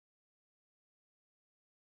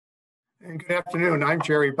And good afternoon. I'm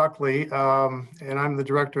Jerry Buckley, and I'm the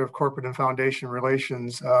Director of Corporate and Foundation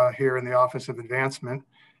Relations here in the Office of Advancement.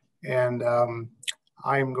 And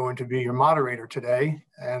I'm going to be your moderator today,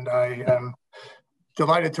 and I am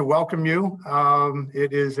delighted to welcome you.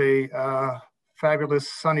 It is a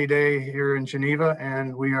fabulous sunny day here in Geneva,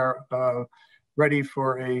 and we are ready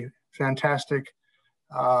for a fantastic,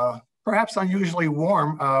 perhaps unusually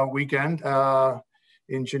warm weekend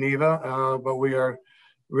in Geneva, but we are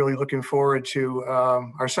really looking forward to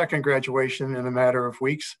our second graduation in a matter of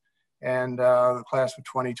weeks. And the class of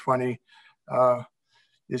 2020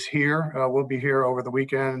 is here, will be here over the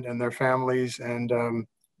weekend, and their families. And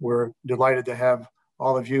we're delighted to have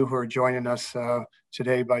all of you who are joining us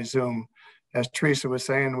today by Zoom. As Teresa was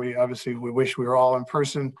saying, we wish we were all in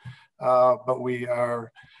person, but we are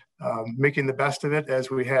making the best of it as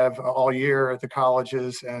we have all year at the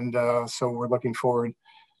colleges. And so we're looking forward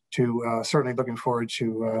to certainly looking forward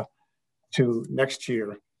to next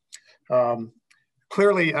year.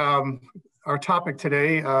 Clearly, our topic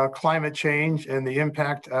today, climate change and the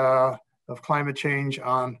impact of climate change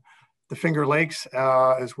on the Finger Lakes,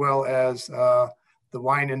 as well as the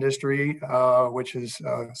wine industry, which is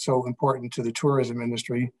so important to the tourism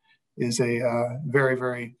industry, is a very,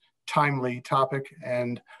 very timely topic.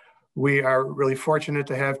 And we are really fortunate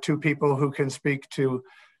to have two people who can speak to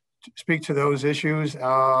those issues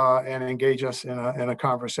and engage us in a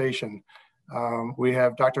conversation. We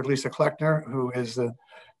have Dr. Lisa Cleckner, who is the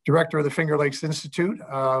director of the Finger Lakes Institute,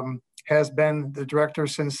 has been the director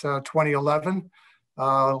since 2011.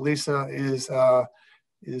 Lisa is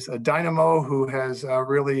a dynamo who has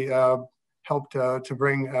really helped to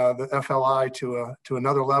bring the FLI to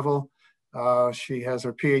another level. She has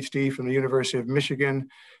her PhD from the University of Michigan,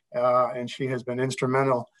 and she has been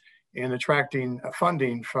instrumental in attracting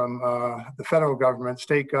funding from the federal government,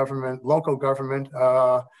 state government, local government,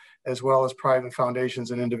 as well as private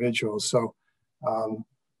foundations and individuals. So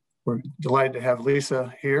we're delighted to have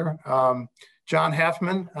Lisa here. John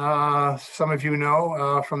Halfman, some of you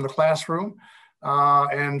know from the classroom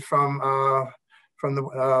and from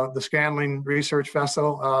the Scanlon Research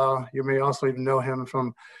Vessel. You may also even know him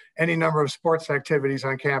from any number of sports activities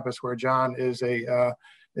on campus where John is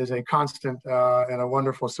a constant and a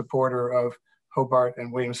wonderful supporter of Hobart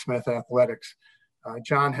and William Smith athletics.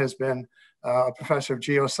 John has been a professor of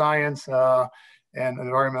geoscience and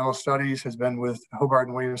environmental studies, has been with Hobart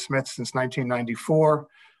and William Smith since 1994.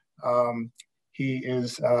 He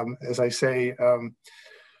is, as I say,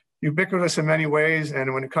 ubiquitous in many ways.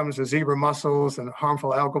 And when it comes to zebra mussels and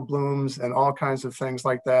harmful algal blooms and all kinds of things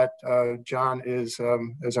like that, John is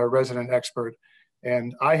our resident expert.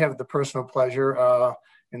 And I have the personal pleasure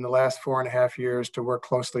in the last 4.5 years to work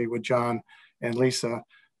closely with John and Lisa.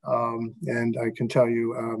 And I can tell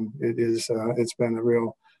you it's been a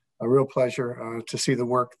real pleasure to see the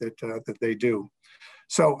work that they do.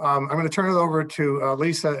 So I'm going to turn it over to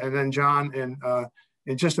Lisa and then John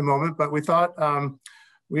in just a moment, but we thought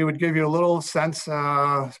we would give you a little sense,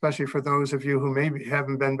 especially for those of you who maybe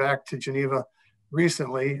haven't been back to Geneva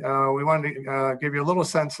recently. We wanted to give you a little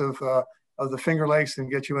sense of the Finger Lakes and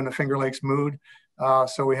get you in the Finger Lakes mood.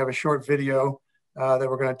 So we have a short video that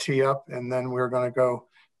we're going to tee up, and then we're going to go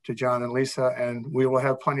to John and Lisa, and we will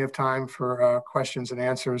have plenty of time for questions and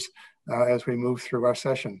answers as we move through our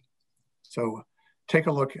session. So take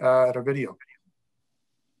a look at our video.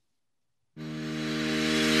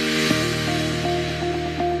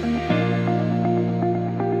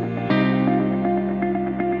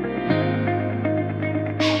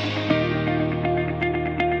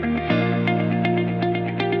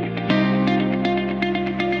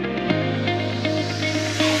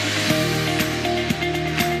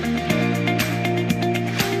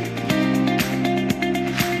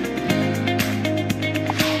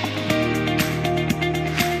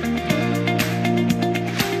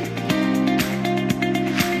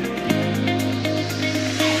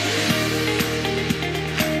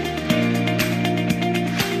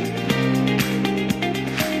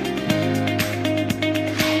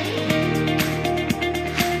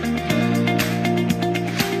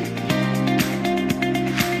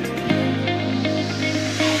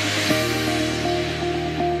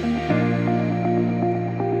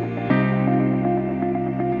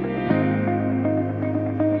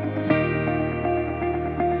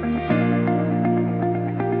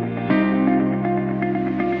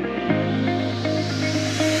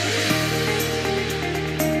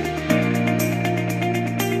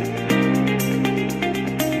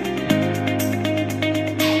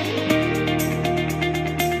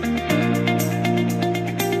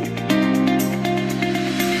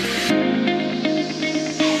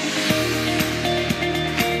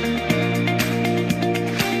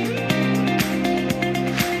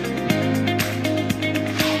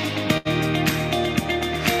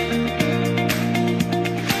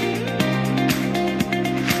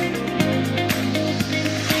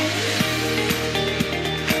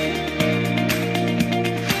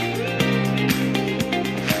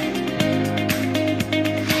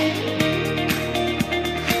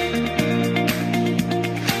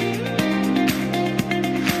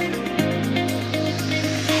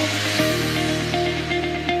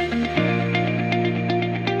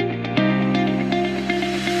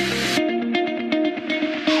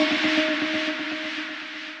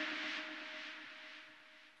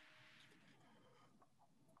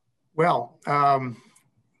 Well,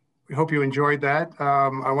 we hope you enjoyed that.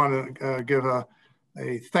 I want to give a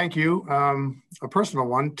thank you, a personal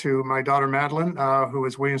one, to my daughter Madeline, who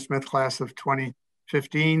is William Smith class of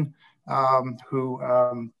 2015,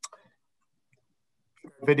 who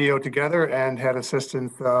video together and had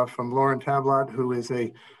assistance from Lauren Tablat, who is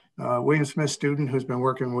a William Smith student who's been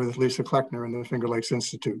working with Lisa Cleckner in the Finger Lakes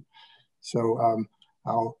Institute. So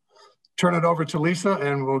I'll turn it over to Lisa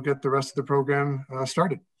and we'll get the rest of the program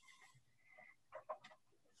started.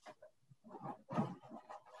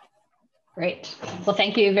 Great. Well,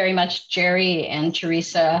 thank you very much, Jerry and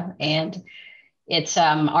Teresa. And it's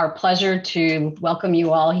our pleasure to welcome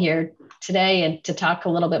you all here today and to talk a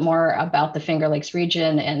little bit more about the Finger Lakes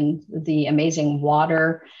region and the amazing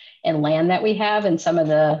water and land that we have and some of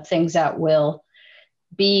the things that will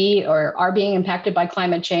be or are being impacted by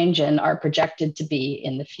climate change and are projected to be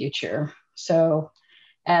in the future. So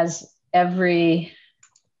as every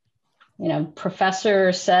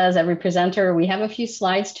professor says, every presenter, we have a few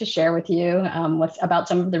slides to share with you about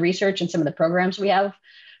some of the research and some of the programs we have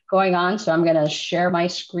going on. So I'm going to share my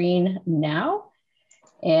screen now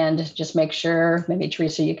and just make sure, maybe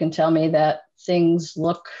Teresa, you can tell me that things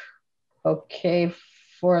look okay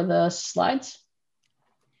for the slides.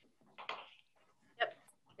 Yep.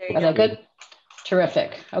 There you go. Are they good?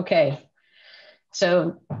 Terrific. Okay.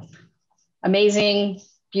 So amazing,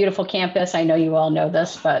 beautiful campus. I know you all know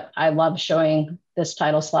this, but I love showing this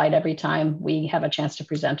title slide every time we have a chance to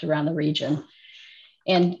present around the region.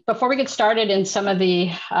 And before we get started in some of the,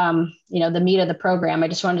 the meat of the program, I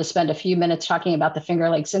just wanted to spend a few minutes talking about the Finger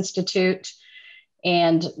Lakes Institute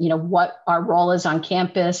and, what our role is on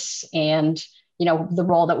campus and, the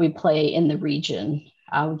role that we play in the region.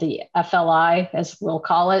 The FLI, as we'll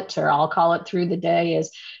call it, or I'll call it through the day,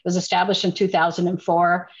 was established in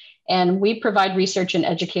 2004. And we provide research and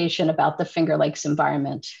education about the Finger Lakes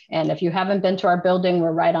environment. And if you haven't been to our building,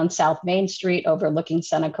 we're right on South Main Street overlooking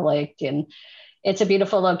Seneca Lake. And it's a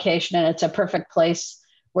beautiful location and it's a perfect place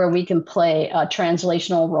where we can play a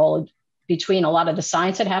translational role between a lot of the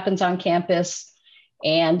science that happens on campus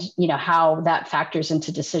and how that factors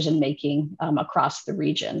into decision-making across the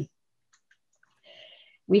region.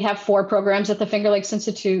 We have 4 programs at the Finger Lakes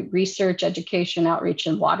Institute: research, education, outreach,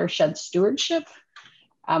 and watershed stewardship.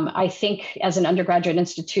 I think as an undergraduate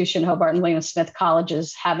institution, Hobart and William Smith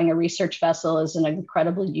colleges, having a research vessel is an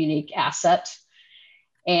incredibly unique asset.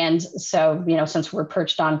 And so, since we're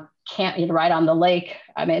perched on right on the lake,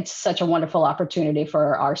 it's such a wonderful opportunity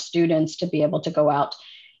for our students to be able to go out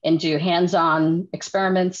and do hands-on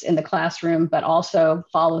experiments in the classroom, but also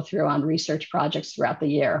follow through on research projects throughout the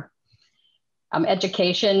year.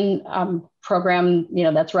 Education program,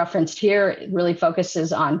 that's referenced here, it really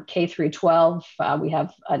focuses on K through 12. We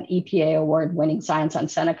have an EPA award-winning Science on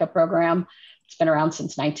Seneca program. It's been around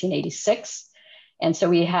since 1986. And so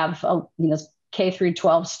we have, K through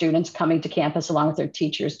 12 students coming to campus along with their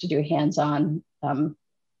teachers to do hands-on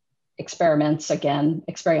experiments, again,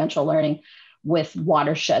 experiential learning with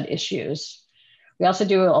watershed issues. We also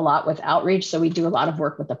do a lot with outreach. So we do a lot of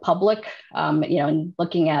work with the public, and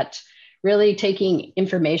looking at really taking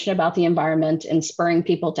information about the environment and spurring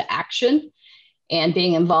people to action and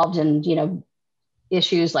being involved in,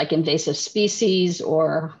 issues like invasive species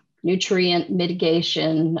or nutrient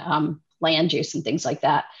mitigation, land use and things like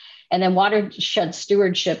that. And then watershed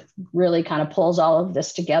stewardship really kind of pulls all of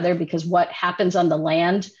this together, because what happens on the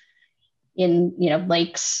land in,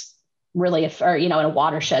 lakes really, or, in a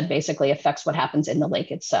watershed basically affects what happens in the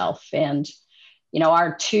lake itself. And,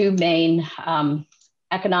 our 2 main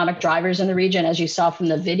economic drivers in the region, as you saw from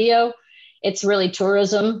the video, it's really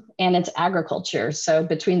tourism and it's agriculture. So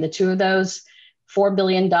between the 2 of those, $4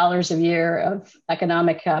 billion a year of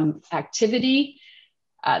economic activity.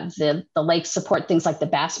 The lakes support things like the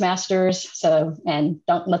Bassmasters. So, and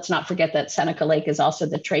let's not forget that Seneca Lake is also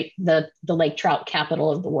the lake trout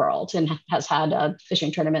capital of the world and has had a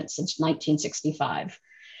fishing tournament since 1965.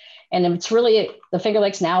 And it's really, the Finger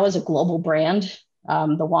Lakes now is a global brand.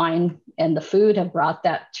 The wine and the food have brought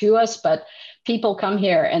that to us, but people come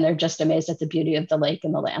here and they're just amazed at the beauty of the lake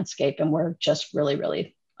and the landscape. And we're just really,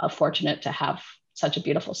 really fortunate to have such a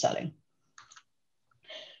beautiful setting.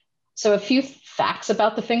 So a few facts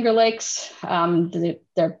about the Finger Lakes.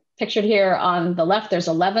 They're pictured here on the left. There's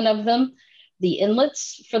 11 of them. The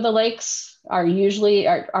inlets for the lakes are usually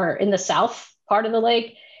are in the south part of the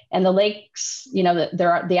lake, and the lakes,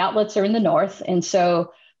 the outlets are in the north. And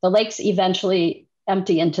so the lakes eventually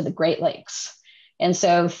empty into the Great Lakes. And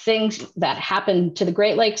so things that happen to the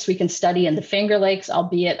Great Lakes, we can study in the Finger Lakes,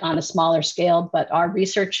 albeit on a smaller scale, but our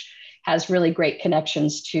research has really great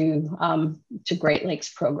connections to Great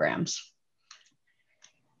Lakes programs.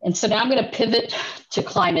 And so now I'm going to pivot to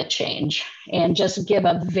climate change and just give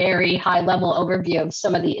a very high level overview of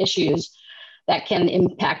some of the issues that can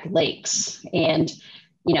impact lakes. And,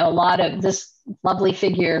 you know, a lot of this lovely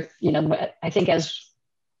figure, you know, I think as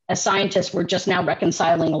scientists, we're just now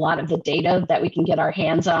reconciling a lot of the data that we can get our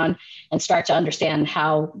hands on and start to understand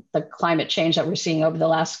how the climate change that we're seeing over the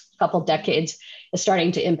last couple decades is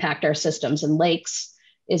starting to impact our systems. And lakes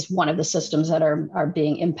is one of the systems that are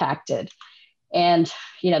being impacted. And,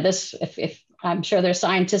 you know, this, if I'm sure there's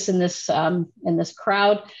scientists in this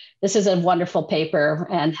crowd, this is a wonderful paper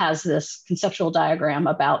and has this conceptual diagram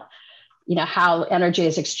about, you know, how energy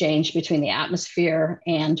is exchanged between the atmosphere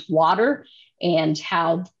and water, and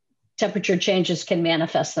how temperature changes can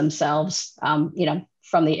manifest themselves, you know,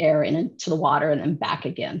 from the air and into the water and then back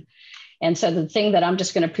again. And so the thing that I'm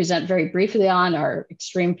just going to present very briefly on are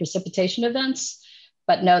extreme precipitation events,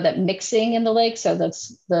 but know that mixing in the lake, so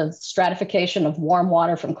that's the stratification of warm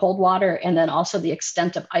water from cold water, and then also the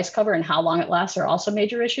extent of ice cover and how long it lasts are also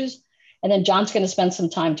major issues. And then John's going to spend some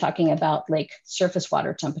time talking about lake surface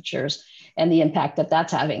water temperatures and the impact that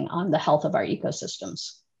that's having on the health of our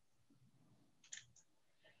ecosystems.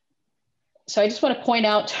 So I just want to point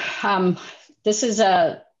out, this is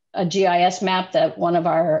a GIS map that one of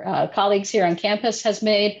our colleagues here on campus has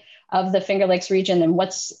made of the Finger Lakes region. And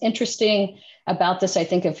what's interesting about this, I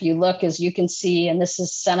think, if you look, is you can see, and this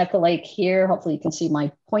is Seneca Lake here, hopefully you can see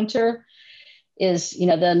my pointer, is, you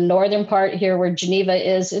know, the northern part here where Geneva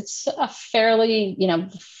is, it's a fairly, you know,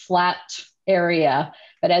 flat area.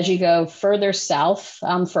 But as you go further south,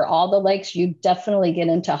 for all the lakes, you definitely get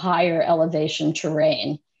into higher elevation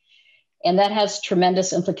terrain. And that has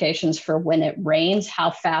tremendous implications for when it rains,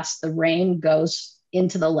 how fast the rain goes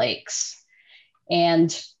into the lakes.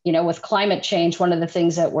 And, you know, with climate change, one of the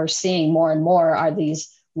things that we're seeing more and more are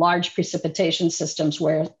these large precipitation systems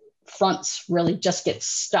where fronts really just get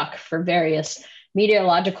stuck for various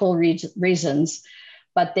meteorological reasons,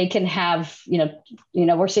 but they can have, you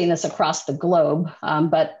know, we're seeing this across the globe.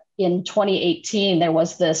 But in 2018, there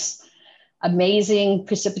was this amazing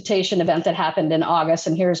precipitation event that happened in August.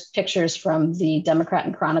 And here's pictures from the Democrat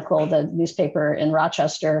and Chronicle, the newspaper in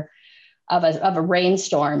Rochester, of a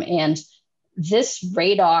rainstorm. And this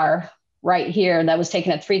radar right here that was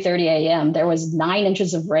taken at 3:30 a.m., there was 9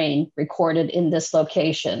 inches of rain recorded in this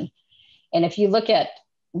location. And if you look at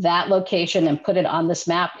that location and put it on this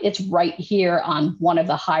map, it's right here on one of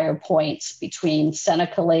the higher points between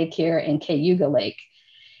Seneca Lake here and Cayuga Lake.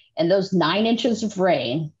 And those 9 inches of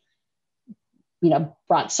rain, you know,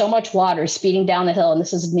 brought so much water speeding down the hill, and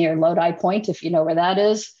this is near Lodi Point, if you know where that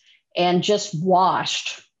is, and just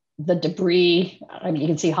washed the debris. I mean, you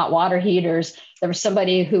can see hot water heaters. There was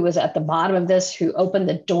somebody who was at the bottom of this who opened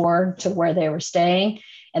the door to where they were staying,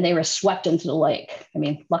 and they were swept into the lake. I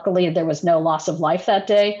mean, luckily there was no loss of life that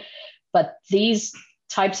day, but these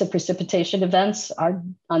types of precipitation events are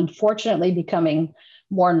unfortunately becoming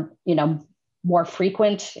more, you know, more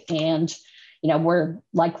frequent, and you know, we're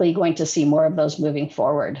likely going to see more of those moving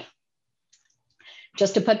forward.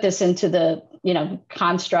 Just to put this into the, you know,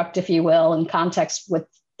 construct, if you will, in context with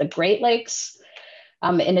the Great Lakes,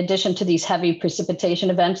 in addition to these heavy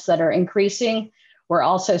precipitation events that are increasing, we're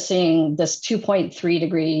also seeing this 2.3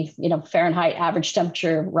 degree, you know, Fahrenheit average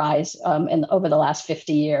temperature rise over the last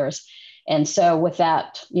 50 years. And so with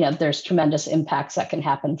that, you know, there's tremendous impacts that can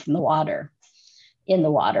happen from the water. In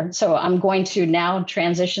the water. So I'm going to now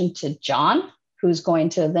transition to John, who's going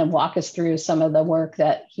to then walk us through some of the work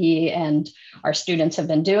that he and our students have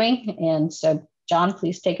been doing. And so John,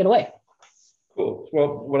 please take it away. Cool. Well,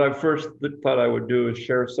 what I first thought I would do is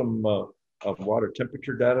share some water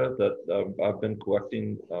temperature data that I've been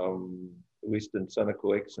collecting, at least in Seneca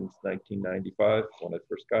Lake since 1995 when I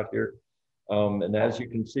first got here. And as you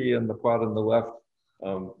can see in the plot on the left,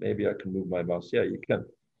 maybe I can move my mouse. Yeah, you can.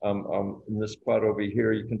 In this plot over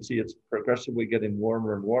here, you can see it's progressively getting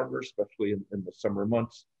warmer and warmer, especially in the summer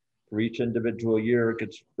months. For each individual year, it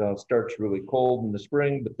gets starts really cold in the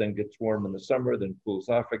spring, but then gets warm in the summer, then cools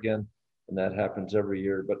off again, and that happens every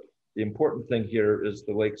year. But the important thing here is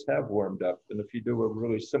the lakes have warmed up, and if you do a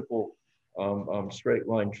really simple straight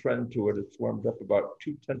line trend to it, it's warmed up about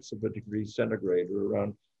 0.2 of a degree centigrade, or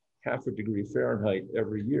around 0.5 degree Fahrenheit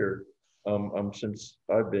every year. Since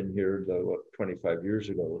I've been here, 25 years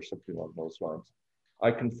ago or something along those lines.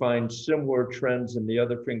 I can find similar trends in the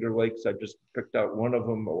other Finger Lakes. I just picked out one of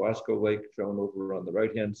them, Owasco Lake, shown over on the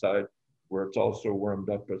right-hand side, where it's also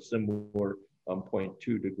warmed up a similar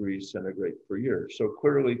 0.2 degrees centigrade per year. So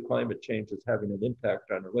clearly climate change is having an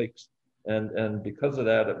impact on our lakes. And because of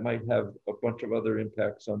that, it might have a bunch of other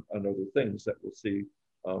impacts on other things that we'll see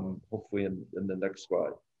hopefully in the next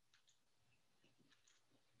slide.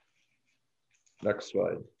 Next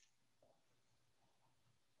slide.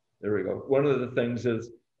 There we go. One of the things is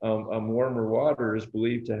warmer water is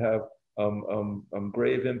believed to have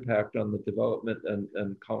grave impact on the development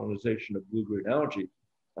and colonization of blue-green algae.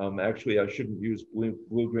 Actually, I shouldn't use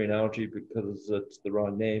blue-green algae because it's the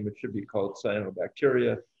wrong name. It should be called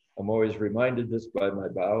cyanobacteria. I'm always reminded this by my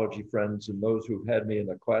biology friends, and those who've had me in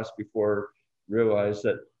a class before realize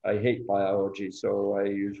that I hate biology, so I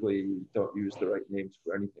usually don't use the right names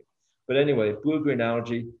for anything. But anyway, blue-green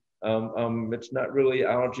algae, it's not really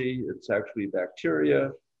algae, it's actually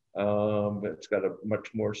bacteria. It's got a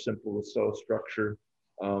much more simple cell structure.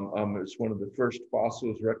 It's one of the first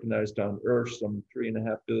fossils recognized on Earth some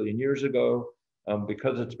 3.5 billion years ago.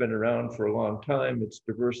 Because it's been around for a long time, it's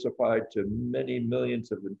diversified to many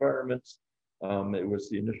millions of environments. It was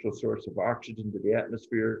the initial source of oxygen to the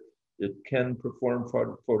atmosphere. It can perform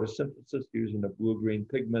photosynthesis using a blue-green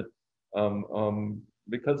pigment.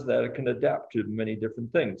 Because of that, it can adapt to many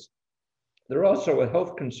different things. They're also a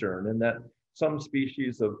health concern in that some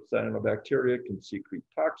species of cyanobacteria can secrete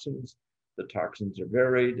toxins. The toxins are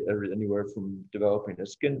varied, anywhere from developing a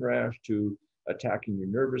skin rash to attacking your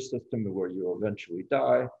nervous system where you'll eventually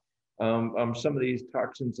die. Some of these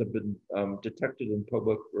toxins have been detected in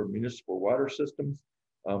public or municipal water systems.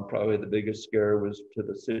 Probably the biggest scare was to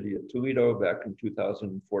the city of Toledo back in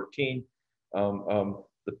 2014.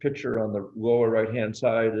 The picture on the lower right-hand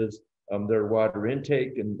side is their water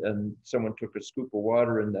intake, and someone took a scoop of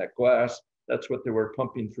water in that glass. That's what they were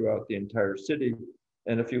pumping throughout the entire city.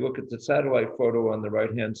 And if you look at the satellite photo on the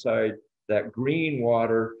right-hand side, that green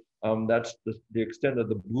water, that's the extent of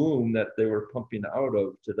the bloom that they were pumping out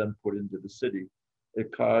of to then put into the city.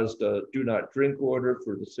 It caused a do not drink order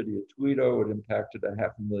for the city of Toledo. It impacted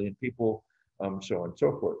 500,000 people, so on and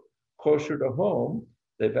so forth. Closer to home,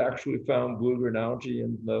 they've actually found blue-green algae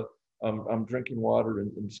in the drinking water in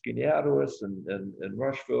Skaneateles and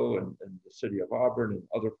Rushville and the city of Auburn and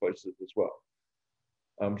other places as well.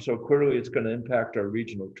 So clearly it's going to impact our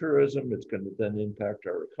regional tourism. It's going to then impact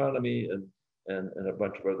our economy and a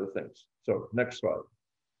bunch of other things. So next slide.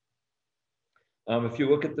 If you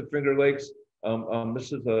look at the Finger Lakes,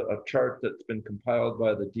 this is a chart that's been compiled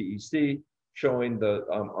by the DEC showing the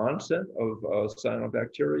onset of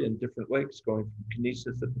cyanobacteria in different lakes, going from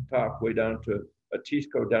Kinesis at the top way down to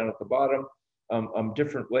Atisco down at the bottom.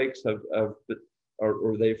 Different lakes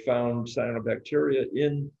they found cyanobacteria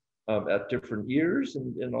in at different years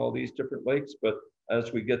in all these different lakes, but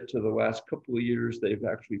as we get to the last couple of years, they've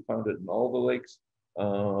actually found it in all the lakes.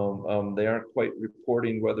 They aren't quite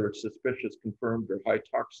reporting whether it's suspicious, confirmed, or high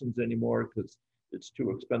toxins anymore because it's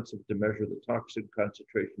too expensive to measure the toxin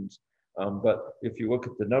concentrations. But if you look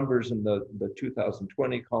at the numbers in the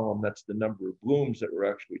 2020 column, that's the number of blooms that were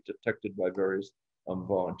actually detected by various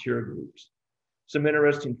volunteer groups. Some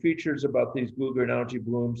interesting features about these blue-green algae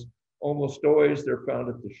blooms, almost always they're found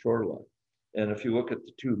at the shoreline. And if you look at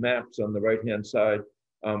the two maps on the right-hand side,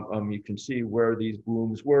 you can see where these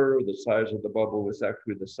blooms were. The size of the bubble is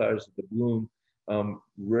actually the size of the bloom.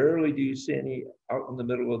 Rarely do you see any out in the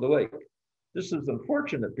middle of the lake. This is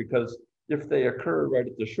unfortunate because if they occur right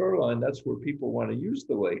at the shoreline, that's where people want to use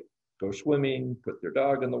the lake, go swimming, put their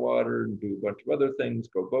dog in the water, and do a bunch of other things,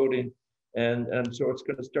 go boating. And so it's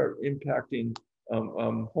going to start impacting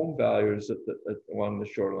home values along the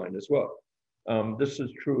shoreline as well. This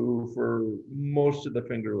is true for most of the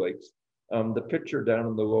Finger Lakes. The picture down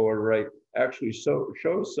in the lower right actually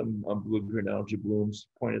shows some blue-green algae blooms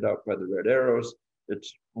pointed out by the red arrows.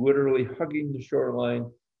 It's literally hugging the shoreline,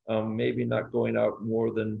 maybe not going out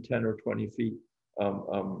more than 10 or 20 feet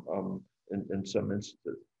in some instances.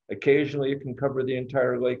 Occasionally it can cover the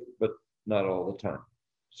entire lake, but not all the time.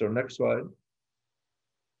 So next slide.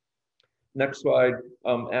 Next slide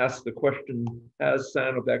asks the question, has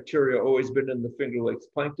cyanobacteria always been in the Finger Lakes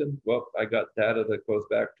plankton? Well, I got data that goes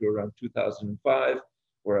back to around 2005,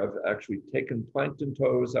 where I've actually taken plankton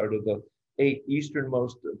toes out of the 8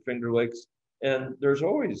 easternmost Finger Lakes, and there's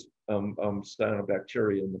always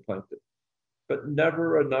cyanobacteria in the plankton, but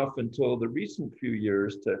never enough until the recent few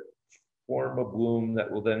years to form a bloom that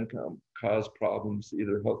will then cause problems,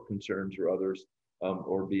 either health concerns or others,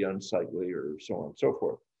 or be unsightly or so on and so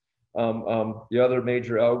forth. The other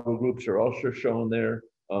major algal groups are also shown there,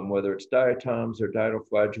 whether it's diatoms or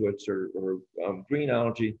dinoflagellates or green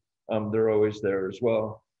algae, they're always there as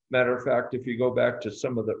well. Matter of fact, if you go back to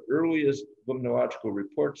some of the earliest limnological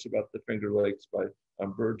reports about the Finger Lakes by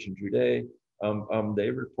Burge and Judet, they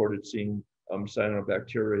reported seeing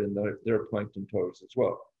cyanobacteria in their plankton toes as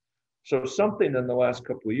well. So something in the last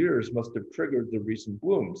couple of years must have triggered the recent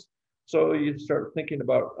blooms. So you start thinking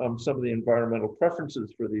about some of the environmental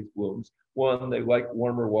preferences for these blooms. One, they like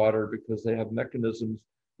warmer water because they have mechanisms,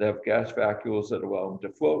 they have gas vacuoles that allow them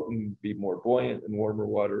to float and be more buoyant in warmer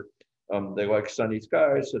water. They like sunny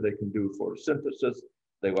skies so they can do photosynthesis.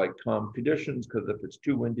 They like calm conditions because if it's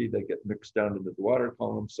too windy, they get mixed down into the water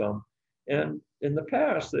column some. And in the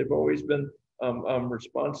past, they've always been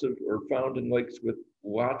responsive or found in lakes with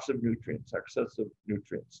lots of nutrients, excessive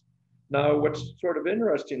nutrients. Now, what's sort of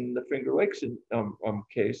interesting in the Finger Lakes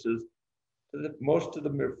case is that most of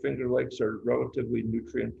the Finger Lakes are relatively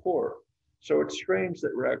nutrient poor. So it's strange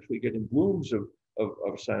that we're actually getting blooms of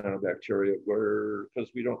cyanobacteria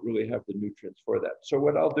because we don't really have the nutrients for that. So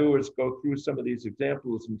what I'll do is go through some of these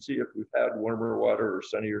examples and see if we've had warmer water or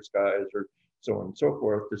sunnier skies or so on and so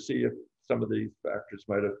forth to see if some of these factors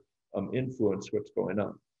might have influenced what's going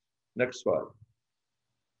on. Next slide.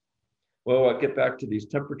 Well, I'll get back to these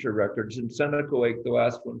temperature records. In Seneca Lake, the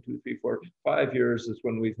last 1, 2, 3, 4, 5 years is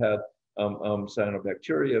when we've had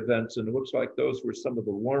cyanobacteria events, and it looks like those were some of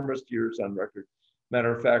the warmest years on record.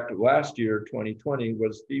 Matter of fact, last year, 2020,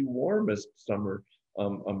 was the warmest summer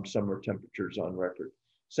temperatures on record.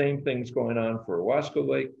 Same things going on for Owasco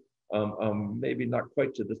Lake, maybe not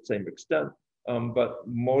quite to the same extent, but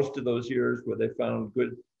most of those years where they found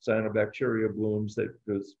good cyanobacteria blooms, that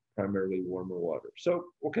was primarily warmer water. So,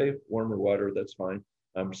 okay, warmer water, that's fine.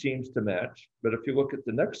 Seems to match. But if you look at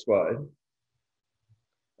the next slide,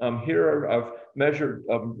 here I've measured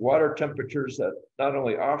water temperatures that not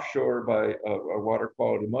only offshore by a water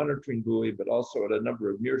quality monitoring buoy, but also at a number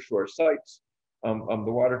of nearshore sites. The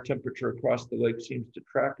water temperature across the lake seems to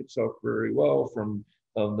track itself very well from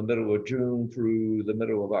the middle of June through the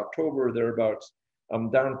middle of October, thereabouts.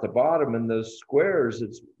 Down at the bottom in those squares,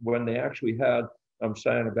 it's when they actually had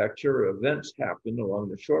cyanobacteria events happen along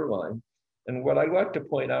the shoreline. And what I like to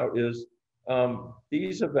point out is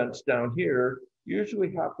these events down here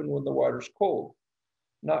usually happen when the water's cold,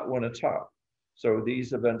 not when it's hot. So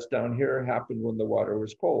these events down here happened when the water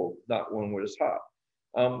was cold, not when it was hot.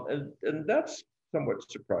 And that's somewhat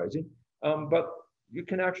surprising, but you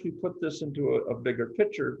can actually put this into a bigger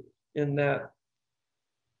picture in that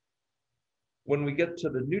when we get to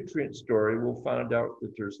the nutrient story, we'll find out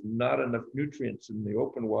that there's not enough nutrients in the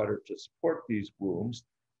open water to support these blooms.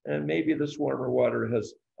 And maybe this warmer water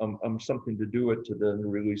has something to do with it to then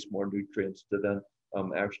release more nutrients to then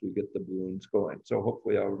actually get the blooms going. So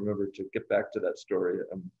hopefully I'll remember to get back to that story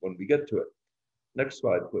when we get to it. Next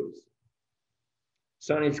slide, please.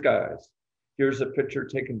 Sunny skies. Here's a picture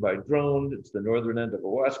taken by drone. It's the northern end of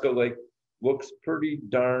Owasco Lake. Looks pretty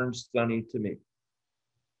darn sunny to me.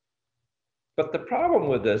 But the problem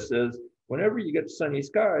with this is whenever you get sunny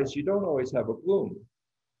skies, you don't always have a bloom.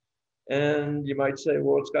 And you might say,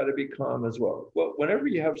 well, it's got to be calm as well. Well, whenever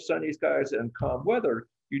you have sunny skies and calm weather,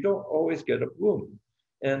 you don't always get a bloom.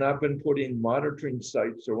 And I've been putting monitoring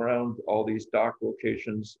sites around all these dock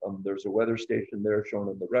locations. There's a weather station there shown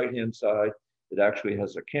on the right-hand side. It actually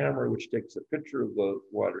has a camera which takes a picture of the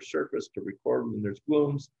water surface to record when there's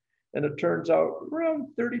blooms. And it turns out around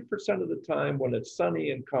 30% of the time when it's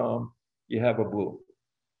sunny and calm, you have a bloom,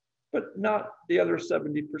 but not the other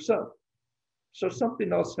 70%. So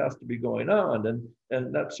something else has to be going on,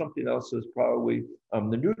 and that something else is probably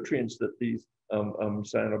the nutrients that these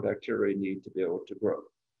cyanobacteria need to be able to grow.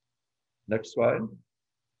 Next slide.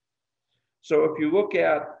 So if you look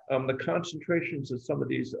at the concentrations of some of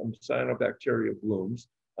these cyanobacteria blooms,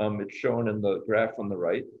 it's shown in the graph on the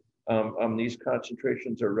right. These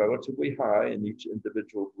concentrations are relatively high in each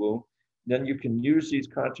individual bloom. Then you can use these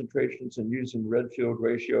concentrations and using Redfield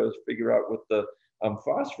ratios, figure out what the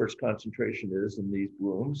phosphorus concentration is in these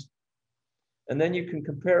blooms. And then you can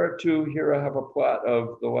compare it to, here I have a plot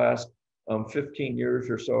of the last 15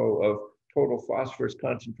 years or so of total phosphorus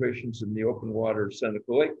concentrations in the open water of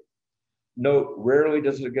Seneca Lake. Note, rarely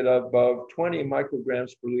does it get above 20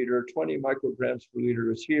 micrograms per liter. 20 micrograms per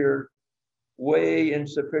liter is here, way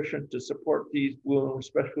insufficient to support these blooms,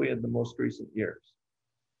 especially in the most recent years.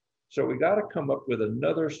 So we got to come up with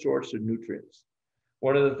another source of nutrients.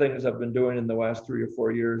 One of the things I've been doing in the last 3 or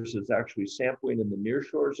 4 years is actually sampling in the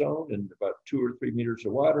nearshore zone in about 2 or 3 meters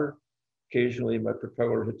of water. Occasionally my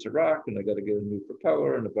propeller hits a rock and I got to get a new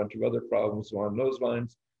propeller and a bunch of other problems along those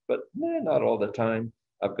lines, but not all the time.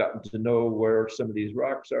 I've gotten to know where some of these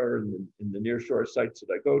rocks are in the nearshore sites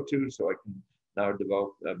that I go to, so I can now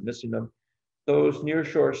develop missing them. Those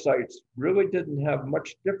nearshore sites really didn't have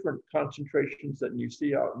much different concentrations than you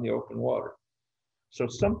see out in the open water. So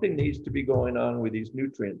something needs to be going on with these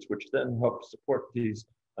nutrients, which then help support these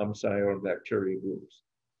cyanobacteria blooms.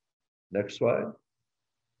 Next slide.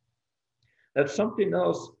 That's something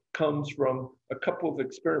else comes from a couple of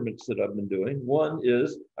experiments that I've been doing. One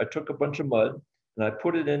is I took a bunch of mud and I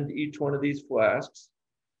put it into each one of these flasks.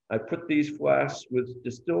 I put these flasks with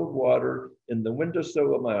distilled water in the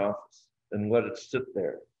windowsill of my office and let it sit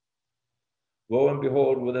there. Lo and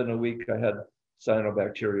behold, within a week, I had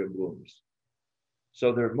cyanobacteria blooms.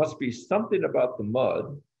 So there must be something about the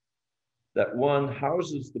mud that, one,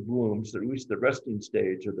 houses the blooms, at least the resting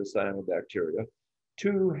stage of the cyanobacteria.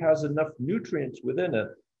 Two, has enough nutrients within it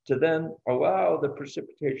to then allow the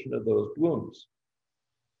precipitation of those blooms.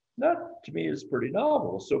 That, to me, is pretty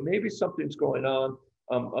novel. So maybe something's going on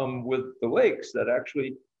with the lakes that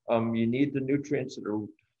actually you need the nutrients that are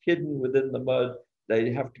hidden within the mud.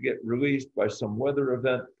 They have to get released by some weather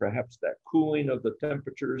event, perhaps that cooling of the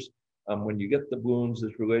temperatures. When you get the blooms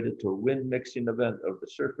is related to a wind mixing event of the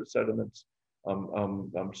surface sediments, so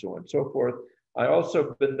on and so forth. I also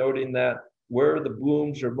have been noting that where the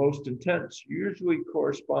blooms are most intense usually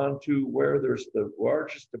correspond to where there's the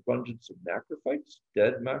largest abundance of macrophytes,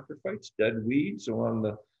 dead weeds along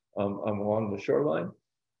the shoreline.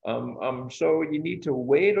 So you need to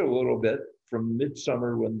wait a little bit from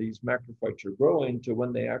midsummer when these macrophytes are growing to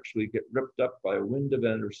when they actually get ripped up by a wind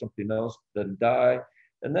event or something else, then die.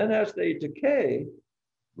 And then as they decay,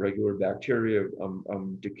 regular bacteria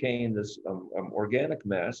decaying this organic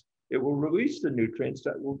mass, it will release the nutrients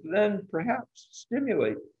that will then perhaps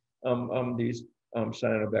stimulate these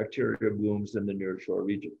cyanobacteria blooms in the nearshore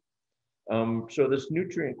region. So this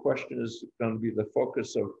nutrient question is going to be the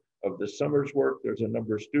focus of the summer's work. There's a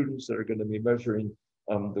number of students that are going to be measuring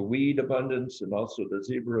the weed abundance and also the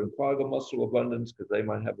zebra and quagga mussel abundance, because they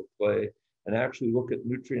might have a play, and actually look at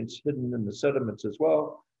nutrients hidden in the sediments as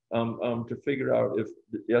well, to figure out if,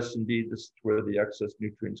 yes, indeed, this is where the excess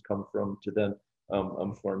nutrients come from to then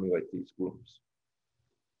formulate these blooms.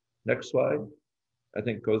 Next slide, I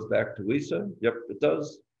think goes back to Lisa. Yep, it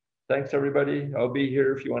does. Thanks, everybody. I'll be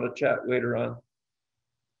here if you want to chat later on.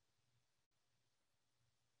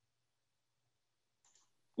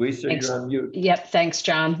 Lisa, Thanks. you're on mute. Yep, thanks,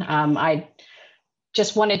 John. I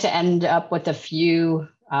just wanted to end up with a few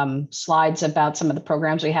slides about some of the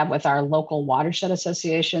programs we have with our local watershed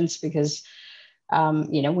associations, because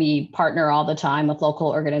we partner all the time with local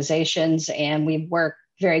organizations, and we work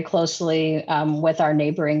very closely with our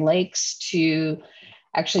neighboring lakes to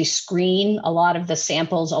actually screen a lot of the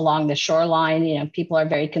samples along the shoreline. People are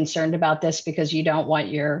very concerned about this because you don't want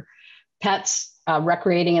your pets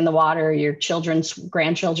recreating in the water, your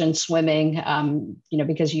grandchildren swimming,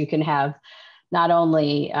 because you can have not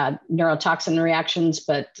only neurotoxin reactions,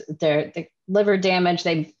 but the liver damage.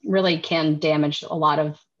 They really can damage a lot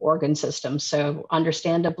of organ systems. So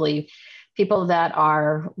understandably, people that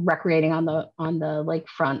are recreating on the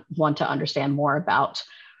lakefront want to understand more about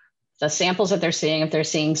the samples that they're seeing. If they're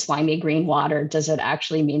seeing slimy green water, does it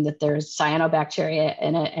actually mean that there's cyanobacteria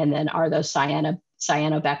in it? And then are those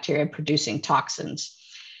cyanobacteria producing toxins?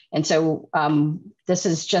 And so this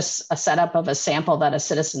is just a setup of a sample that a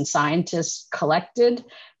citizen scientist collected,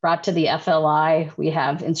 brought to the FLI. We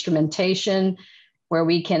have instrumentation where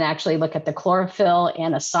we can actually look at the chlorophyll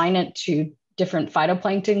and assign it to different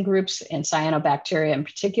phytoplankton groups and cyanobacteria in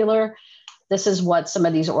particular. This is what some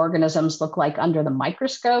of these organisms look like under the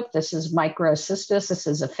microscope. This is Microcystis. This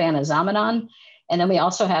is a Phanozomenon. And then we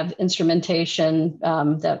also have instrumentation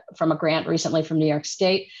that from a grant recently from New York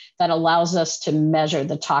State that allows us to measure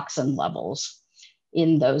the toxin levels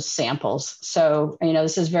in those samples. So,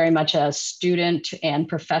 this is very much a student and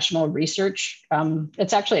professional research.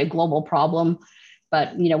 It's actually a global problem,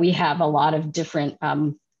 but, we have a lot of different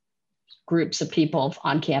groups of people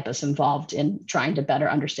on campus involved in trying to better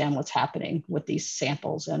understand what's happening with these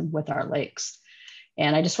samples and with our lakes.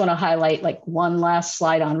 And I just want to highlight one last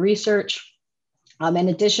slide on research. In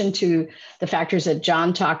addition to the factors that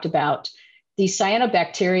John talked about, these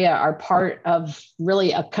cyanobacteria are part of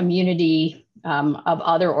really a community of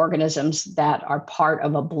other organisms that are part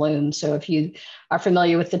of a bloom. So if you are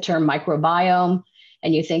familiar with the term microbiome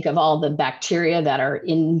and you think of all the bacteria that are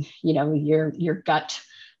in your gut,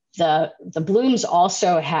 the blooms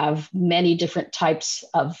also have many different types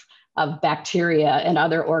of bacteria and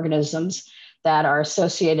other organisms that are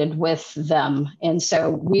associated with them. And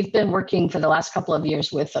so we've been working for the last couple of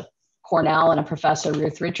years with Cornell and a professor,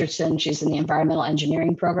 Ruth Richardson. She's in the environmental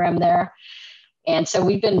engineering program there. And so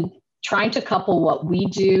we've been trying to couple what we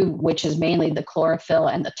do, which is mainly the chlorophyll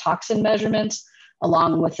and the toxin measurements,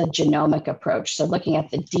 along with a genomic approach. So looking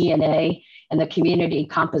at the DNA and the community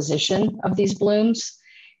composition of these blooms.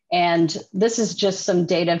 And this is just some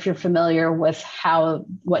data if you're familiar with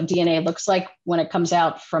what DNA looks like when it comes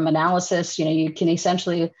out from analysis. You can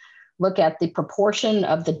essentially look at the proportion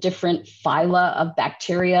of the different phyla of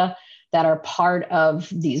bacteria that are part of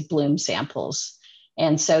these bloom samples.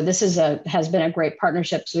 And so this has been a great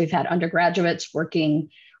partnership. So we've had undergraduates working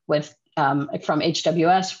with from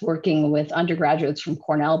HWS, working with undergraduates from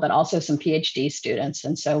Cornell, but also some PhD students.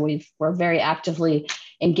 And so we're very actively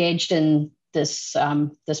engaged in this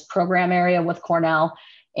program area with Cornell.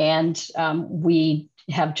 And we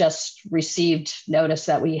have just received notice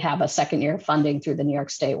that we have a second year of funding through the New York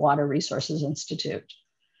State Water Resources Institute.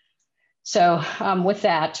 So with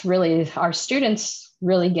that, really, our students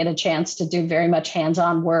really get a chance to do very much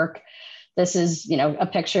hands-on work. This is, a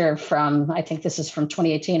picture from, I think this is from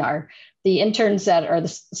 2018. The interns that are the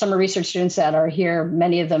summer research students that are here,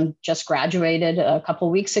 many of them just graduated a couple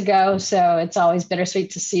of weeks ago. So it's always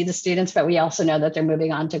bittersweet to see the students, but we also know that they're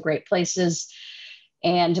moving on to great places.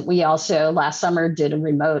 And we also last summer did a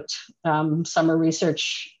remote summer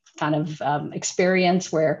research kind of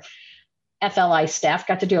experience where FLI staff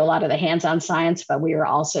got to do a lot of the hands-on science, but we were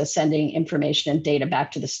also sending information and data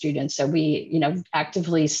back to the students. So we,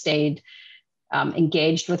 actively stayed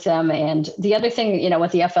engaged with them. And the other thing,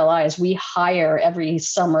 with the FLI is we hire every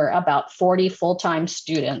summer about 40 full-time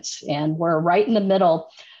students, and we're right in the middle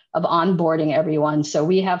of onboarding everyone. So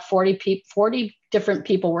we have 40 different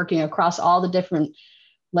people working across all the different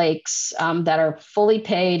lakes that are fully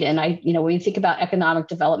paid. And when you think about economic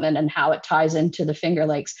development and how it ties into the Finger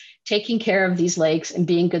Lakes, taking care of these lakes and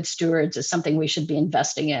being good stewards is something we should be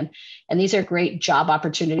investing in. And these are great job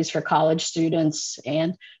opportunities for college students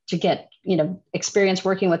and to get, experience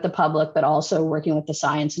working with the public, but also working with the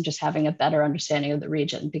science and just having a better understanding of the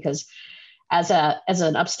region. Because as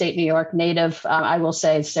an upstate New York native, I will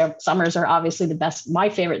say summers are obviously the best, my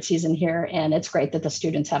favorite season here. And it's great that the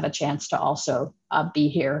students have a chance to also be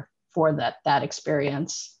here for that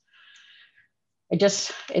experience.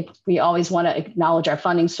 We always want to acknowledge our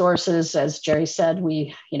funding sources. As Jerry said,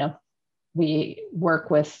 we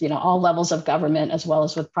work with, all levels of government as well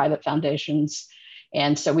as with private foundations.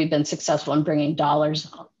 And so we've been successful in bringing dollars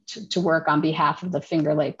to work on behalf of the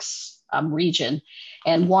Finger Lakes region.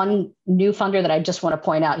 And one new funder that I just want to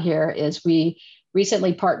point out here is we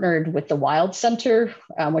recently partnered with the Wild Center,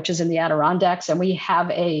 which is in the Adirondacks, and we have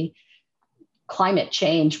a climate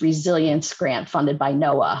change resilience grant funded by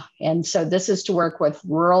NOAA. And so this is to work with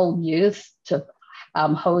rural youth to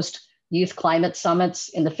host youth climate summits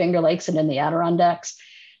in the Finger Lakes and in the Adirondacks,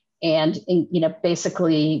 and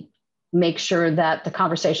basically make sure that the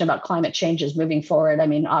conversation about climate change is moving forward. I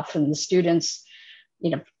mean, often the students,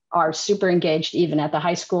 are super engaged even at the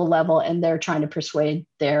high school level, and they're trying to persuade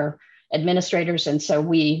their administrators. And so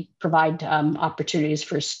we provide opportunities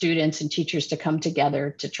for students and teachers to come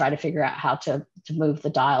together to try to figure out how to move the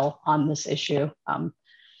dial on this issue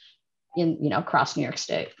across New York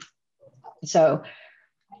State. So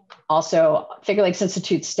also Finger Lakes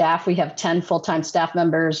Institute staff, we have 10 full-time staff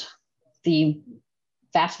members. The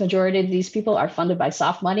vast majority of these people are funded by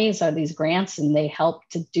soft money, so these grants, and they help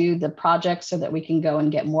to do the project so that we can go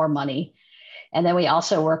and get more money. And then we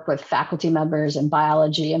also work with faculty members in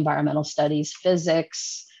biology, environmental studies,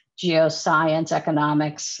 physics, geoscience,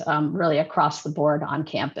 economics, really across the board on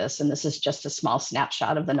campus. And this is just a small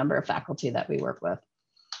snapshot of the number of faculty that we work with.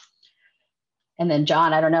 And then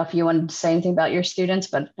John, I don't know if you wanted to say anything about your students,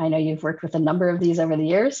 but I know you've worked with a number of these over the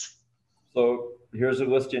years. So here's a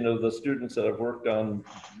listing of the students that have worked on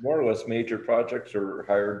more or less major projects or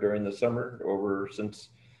hired during the summer since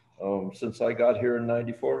I got here in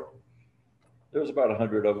 '94. There was about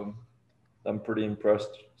 100 of them. I'm pretty impressed.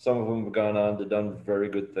 Some of them have gone on to done very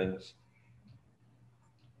good things.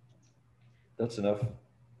 That's enough.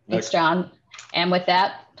 Thanks, John. And with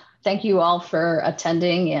that, thank you all for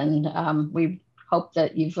attending. And we hope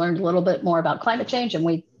that you've learned a little bit more about climate change, and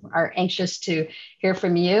we are anxious to hear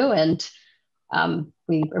from you. And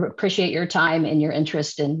we appreciate your time and your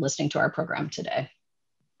interest in listening to our program today.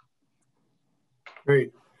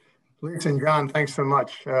 Great. Lisa and John, thanks so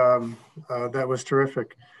much. That was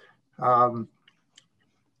terrific. Do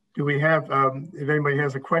we have, if anybody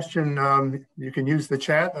has a question, you can use the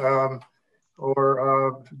chat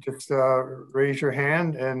or just raise your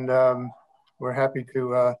hand, and we're happy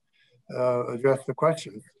to address the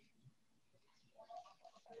questions.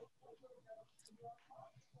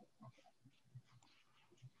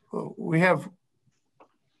 We have,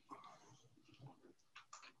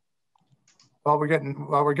 while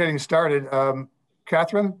we're getting started,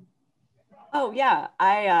 Catherine. Oh yeah,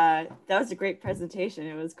 that was a great presentation.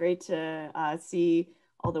 It was great to see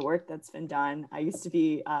all the work that's been done. I used to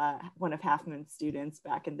be one of Halfman's students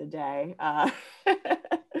back in the day.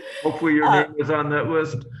 Hopefully your name was on that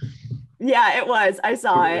list. Yeah, it was. I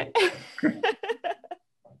saw it.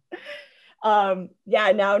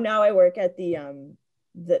 Yeah, now I work at the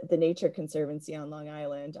Nature Conservancy on Long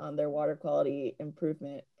Island on their water quality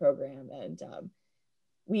improvement program, and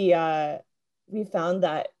we found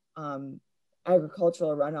that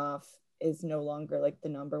agricultural runoff is no longer like the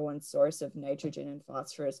 #1 source of nitrogen and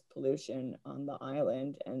phosphorus pollution on the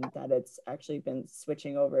island, and that it's actually been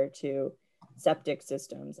switching over to septic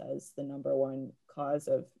systems as the #1 cause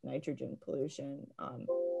of nitrogen pollution.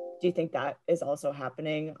 Do you think that is also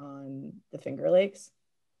happening on the Finger Lakes?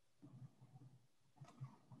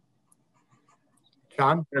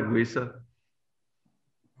 John? Good, Lisa.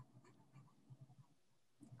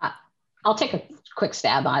 I'll take a quick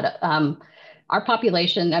stab at it. Our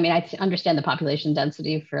population, I mean, I understand the population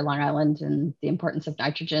density for Long Island and the importance of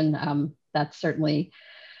nitrogen. That's certainly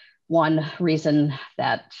one reason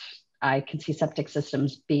that I can see septic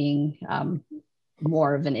systems being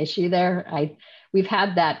more of an issue there. We've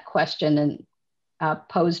had that question and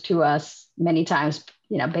posed to us many times,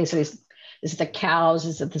 basically, is it the cows?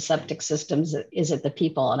 Is it the septic systems? Is it the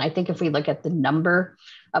people? And I think if we look at the number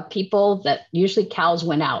of people, that usually cows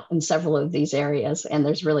went out in several of these areas and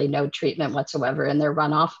there's really no treatment whatsoever in their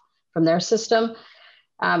runoff from their system.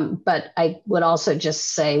 But I would also just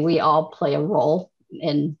say we all play a role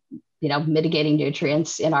in, mitigating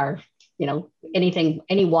nutrients in our,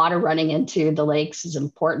 any water running into the lakes is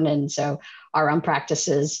important. And so our own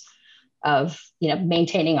practices of,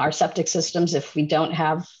 maintaining our septic systems if we don't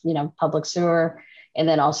have, public sewer, and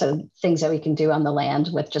then also things that we can do on the land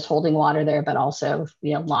with just holding water there, but also,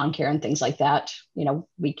 lawn care and things like that.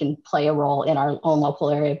 We can play a role in our own local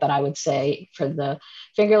area, but I would say for the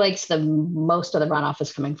Finger Lakes, the most of the runoff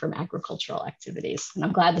is coming from agricultural activities. And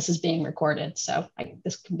I'm glad this is being recorded, so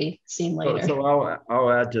this can be seen later. So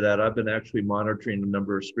I'll add to that. I've been actually monitoring the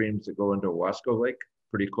number of streams that go into Owasco Lake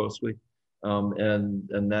pretty closely.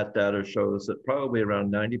 And that data shows that probably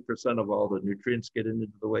around 90% of all the nutrients getting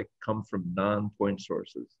into the lake come from non-point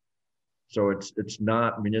sources. So it's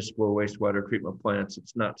not municipal wastewater treatment plants,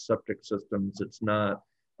 it's not septic systems, it's not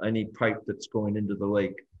any pipe that's going into the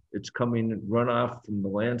lake. It's coming runoff from the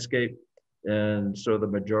landscape. And so the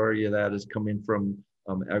majority of that is coming from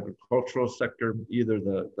agricultural sector, either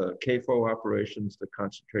the CAFO operations, the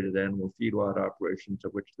concentrated animal feedlot operations,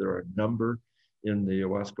 of which there are a number in the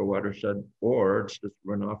Owasco watershed, or it's just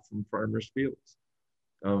runoff from farmers' fields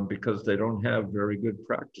because they don't have very good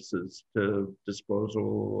practices to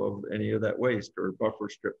disposal of any of that waste or buffer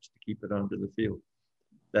strips to keep it onto the field.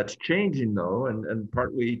 That's changing though, and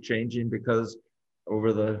partly changing because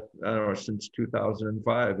over since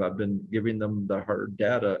 2005, I've been giving them the hard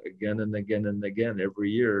data again and again and again every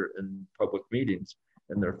year in public meetings.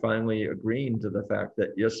 And they're finally agreeing to the fact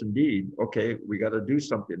that yes, indeed, okay, we got to do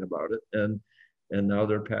something about it. And now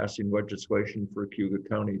they're passing legislation for Cuba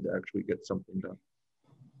County to actually get something done.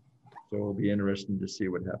 So it'll be interesting to see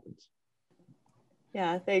what happens.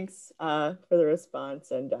 Yeah, thanks for the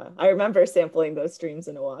response. And I remember sampling those streams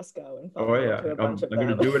in Owasco. And oh yeah, I'm going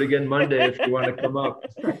to do it again Monday if you want to come up.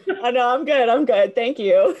 I know, I'm good. Thank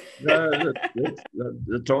you.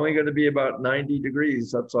 It's only going to be about 90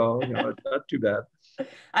 degrees. That's all. It's not too bad.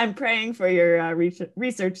 I'm praying for your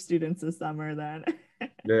research students this summer then.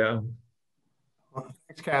 Yeah. Well,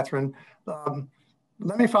 thanks, Catherine.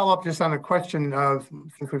 Let me follow up just on a question of,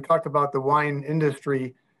 since we've talked about the wine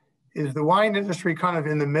industry, is the wine industry kind of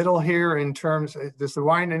in the middle here in terms, does the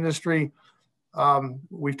wine industry,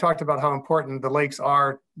 we've talked about how important the lakes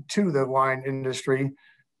are to the wine industry,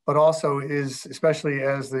 but also is, especially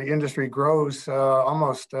as the industry grows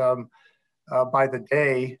almost by the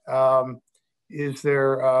day, is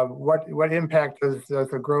there, what impact does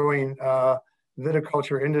the growing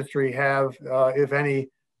viticulture industry have, if any,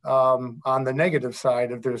 on the negative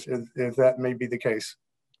side, if that may be the case?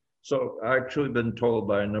 So I've actually been told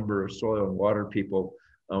by a number of soil and water people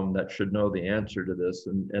that should know the answer to this.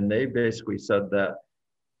 And they basically said that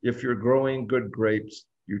if you're growing good grapes,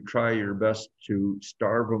 you try your best to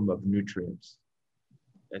starve them of nutrients.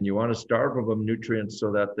 And you want to starve them of nutrients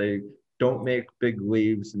so that they don't make big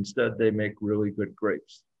leaves. Instead, they make really good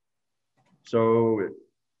grapes. So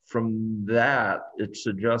from that, it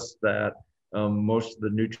suggests that most of the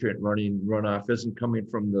nutrient runoff isn't coming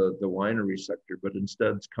from the winery sector, but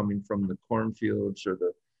instead it's coming from the cornfields or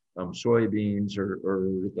the soybeans or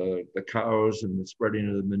the cows and the spreading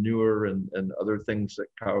of the manure and other things that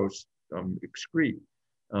cows excrete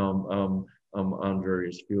on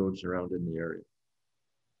various fields around in the area.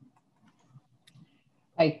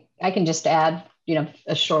 I can just add,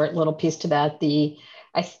 a short little piece to that.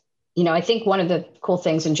 I think one of the cool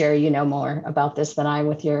things, and Jerry, more about this than I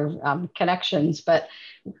with your connections, but,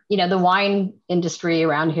 the wine industry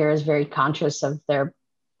around here is very conscious of their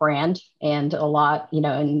brand and a lot,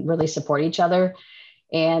 and really support each other.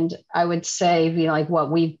 And I would say, like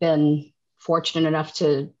what we've been fortunate enough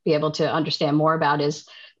to be able to understand more about is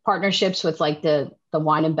partnerships with like the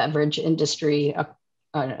wine and beverage industry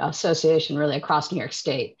association really across New York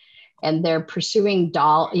State. And they're pursuing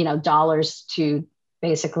dollars to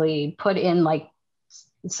basically put in like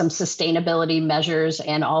some sustainability measures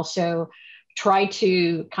and also try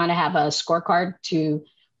to kind of have a scorecard to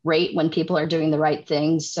rate when people are doing the right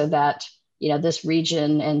things so that, this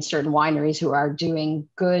region and certain wineries who are doing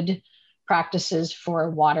good practices for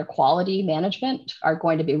water quality management are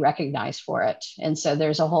going to be recognized for it. And so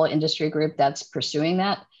there's a whole industry group that's pursuing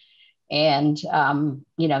that. And,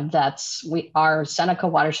 our Seneca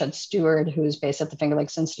watershed steward, who's based at the Finger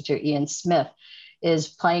Lakes Institute, Ian Smith, is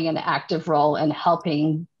playing an active role in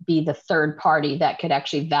helping be the third party that could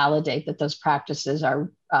actually validate that those practices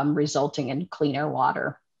are resulting in cleaner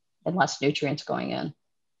water and less nutrients going in.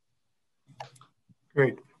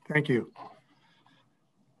 Great, thank you.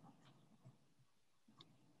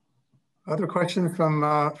 Other questions from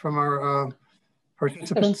our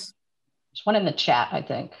participants? There's one in the chat, I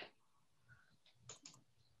think.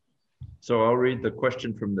 So I'll read the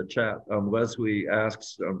question from the chat. Leslie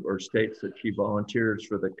asks or states that she volunteers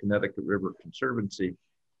for the Connecticut River Conservancy,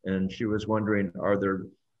 and she was wondering, are there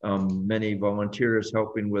many volunteers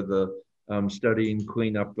helping with the studying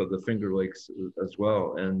cleanup of the Finger Lakes as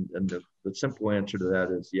well? And the simple answer to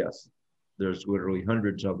that is yes. There's literally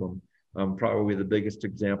hundreds of them. Probably the biggest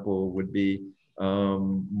example would be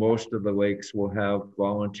most of the lakes will have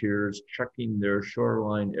volunteers checking their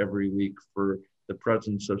shoreline every week for the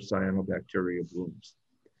presence of cyanobacteria blooms.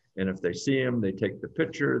 And if they see them, they take the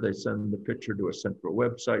picture, they send the picture to a central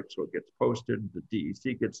website so it gets posted, the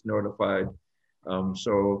DEC gets notified.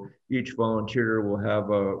 So each volunteer will have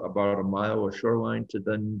about a mile of shoreline to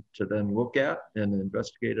then look at and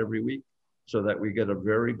investigate every week, so that we get a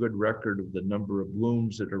very good record of the number of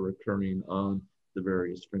blooms that are occurring on the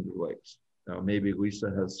various Finger Lakes. Now, maybe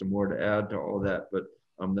Lisa has some more to add to all that, but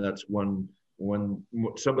that's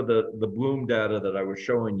some of the bloom data that I was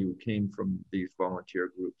showing you came from these volunteer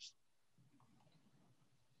groups.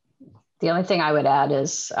 The only thing I would add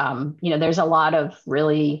is, there's a lot of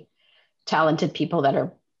really talented people that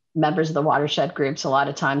are members of the watershed groups. A lot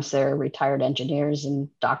of times they're retired engineers and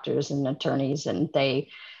doctors and attorneys, and they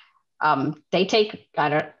take,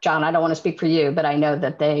 John, I don't want to speak for you, but I know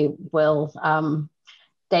that they will,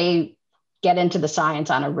 they get into the science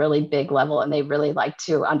on a really big level, and they really like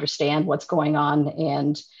to understand what's going on.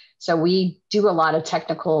 And so we do a lot of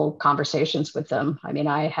technical conversations with them. I mean,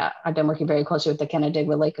 I've been working very closely with the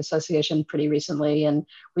Canandaigua Lake Association pretty recently, and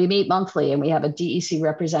we meet monthly, and we have a DEC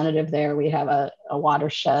representative there. We have a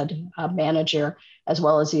watershed manager, as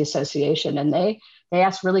well as the association, and they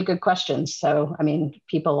ask really good questions. So, I mean,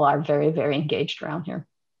 people are very, very engaged around here.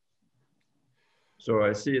 So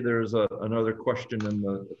I see there's another question in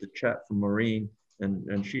the chat from Maureen,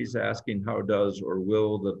 and she's asking, how does or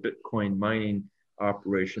will the Bitcoin mining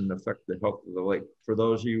operation affect the health of the lake? For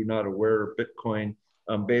those of you not aware of Bitcoin,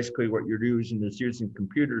 basically what you're using is using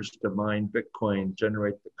computers to mine Bitcoin,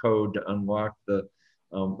 generate the code to unlock the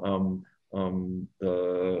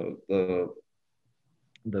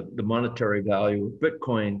monetary value of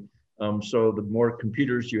Bitcoin. So the more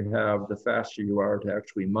computers you have, the faster you are to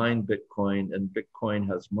actually mine Bitcoin, and Bitcoin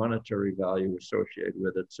has monetary value associated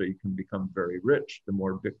with it. So you can become very rich the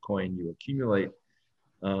more Bitcoin you accumulate.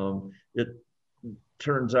 It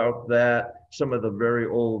turns out that some of the very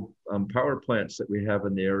old power plants that we have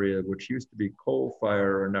in the area, which used to be coal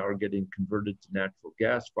fire, are now getting converted to natural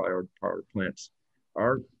gas fired power plants,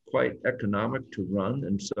 are quite economic to run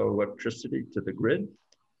and sell electricity to the grid.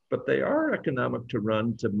 But they are economic to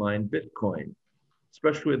run to mine Bitcoin,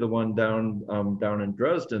 especially the one down in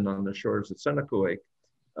Dresden on the shores of Seneca Lake.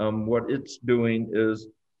 What it's doing is,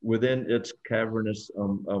 within its cavernous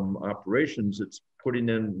operations, it's putting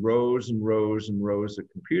in rows and rows and rows of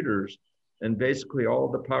computers, and basically all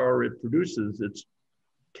the power it produces, it's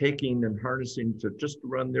taking and harnessing to just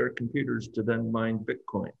run their computers to then mine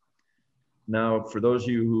Bitcoin. Now, for those of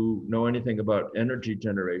you who know anything about energy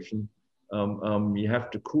generation, you have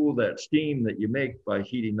to cool that steam that you make by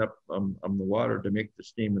heating up the water to make the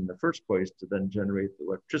steam in the first place to then generate the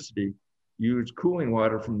electricity. Use cooling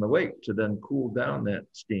water from the lake to then cool down that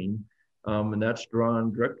steam. And that's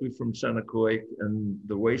drawn directly from Seneca Lake, and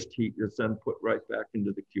the waste heat is then put right back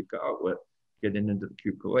into the Keuka outlet, getting into the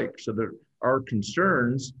Keuka Lake. So there are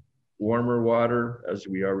concerns. Warmer water, as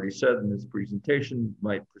we already said in this presentation,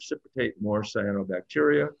 might precipitate more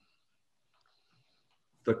cyanobacteria.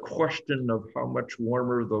 The question of how much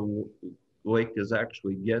warmer the lake is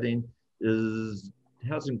actually getting is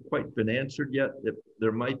hasn't quite been answered yet. If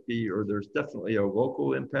there might be, or there's definitely a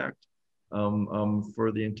local impact.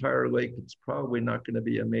 For the entire lake, it's probably not going to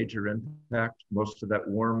be a major impact. Most of that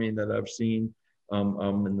warming that I've seen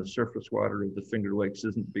in the surface water of the Finger Lakes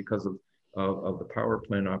isn't because of the power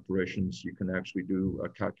plant operations. You can actually do a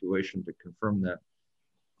calculation to confirm that.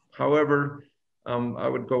 However, I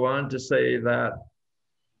would go on to say that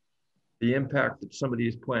the impact that some of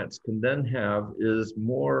these plants can then have is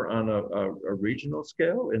more on a regional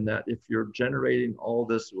scale, in that if you're generating all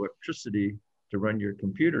this electricity to run your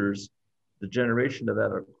computers, the generation of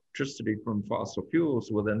that electricity from fossil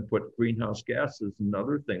fuels will then put greenhouse gases and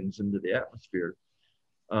other things into the atmosphere.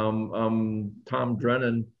 Tom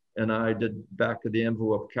Drennan and I did back of the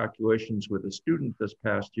envelope calculations with a student this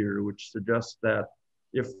past year, which suggests that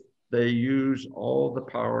if they use all the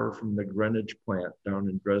power from the Greenwich plant down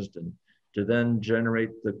in Dresden to then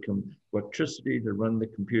generate the electricity to run the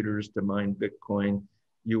computers to mine Bitcoin,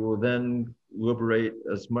 you will then liberate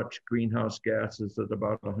as much greenhouse gases as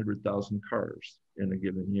about 100,000 cars in a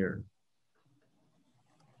given year.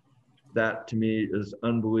 That to me is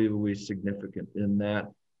unbelievably significant, in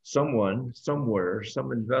that someone, somewhere,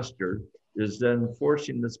 some investor is then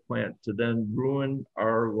forcing this plant to then ruin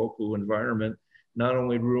our local environment, not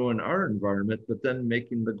only ruin our environment, but then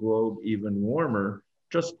making the globe even warmer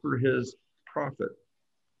just for his profit.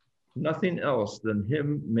 Nothing else than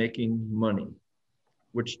him making money.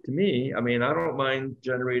 Which to me, I mean, I don't mind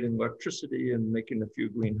generating electricity and making a few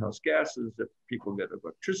greenhouse gases if people get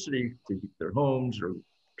electricity to heat their homes or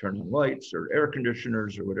turn on lights or air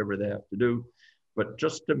conditioners or whatever they have to do. But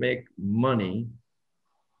just to make money,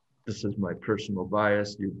 this is my personal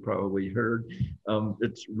bias, you've probably heard,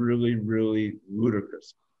 it's really, really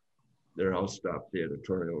ludicrous. There, I'll stop the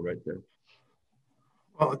editorial right there.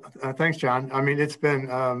 Well, thanks, John. I mean, it's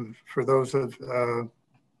been, for those of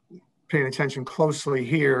paying attention closely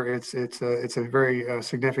here, it's a very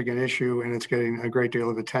significant issue, and it's getting a great deal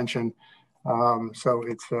of attention. So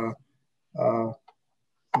it's,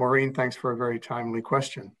 Maureen, thanks for a very timely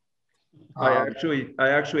question. I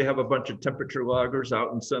actually have a bunch of temperature loggers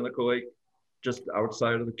out in Seneca Lake, just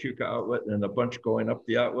outside of the Keuka outlet, and a bunch going up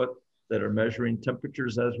the outlet that are measuring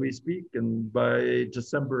temperatures as we speak. And by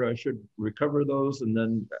December, I should recover those, and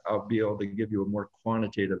then I'll be able to give you a more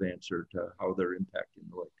quantitative answer to how they're impacting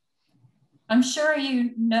the lake. I'm sure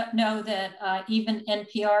you know that even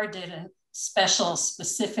NPR did a special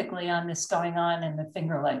specifically on this going on in the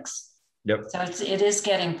Finger Lakes. Yep. So it is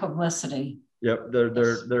getting publicity. Yep,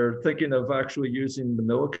 they're thinking of actually using the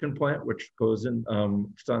Milliken plant, which goes in,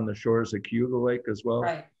 it's on the shores of Cayuga Lake as well.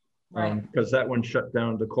 Right. Because that one shut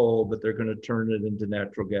down to coal, but they're going to turn it into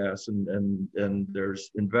natural gas, and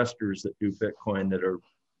there's investors that do Bitcoin that are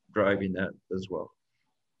driving that as well.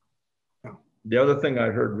 Yeah. The other thing I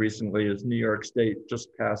heard recently is New York State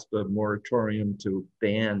just passed a moratorium to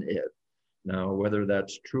ban it. Now, whether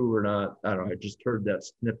that's true or not, I don't know. I just heard that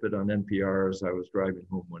snippet on NPR as I was driving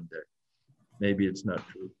home one day. Maybe it's not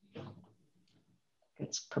true.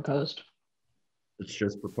 It's proposed. It's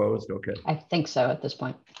just proposed, okay. I think so at this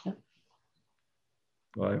point. Yeah.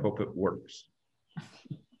 Well, I hope it works.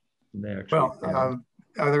 Well,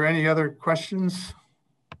 are there any other questions?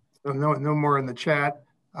 No more in the chat.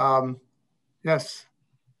 Yes.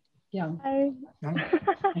 Yeah. Hi.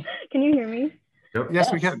 Can you hear me? Yep.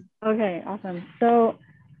 Yes, we can. Okay, awesome. So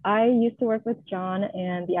I used to work with John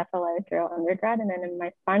and the FLA throughout undergrad, and then in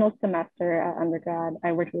my final semester at undergrad,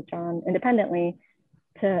 I worked with John independently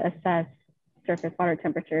to assess surface water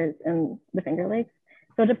temperatures in the Finger Lakes.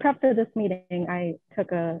 So to prep for this meeting, I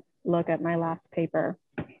took a look at my last paper,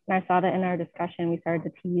 and I saw that in our discussion, we started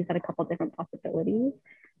to tease at a couple different possibilities.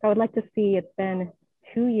 So I would like to see, it's been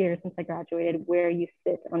 2 years since I graduated, where you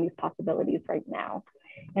sit on these possibilities right now.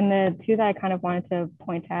 And the two that I kind of wanted to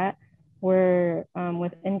point at were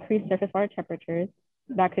with increased surface water temperatures,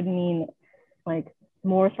 that could mean like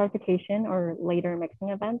more stratification or later mixing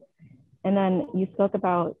events. And then you spoke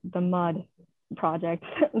about the mud project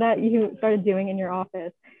that you started doing in your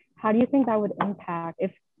office. How do you think that would impact,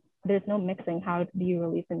 if there's no mixing, how do you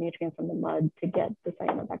release the nutrients from the mud to get the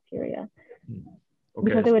cyanobacteria?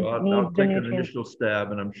 Okay, so I'll take an initial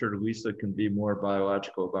stab, and I'm sure Lisa can be more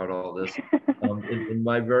biological about all this. In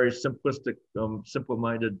my very simplistic,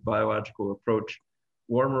 simple-minded biological approach,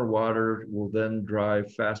 warmer water will then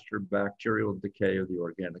drive faster bacterial decay of the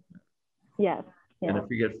organic matter. Yes. Yeah. And if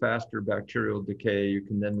you get faster bacterial decay, you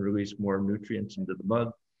can then release more nutrients into the mud.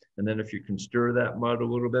 And then if you can stir that mud a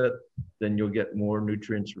little bit, then you'll get more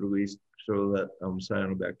nutrients released so that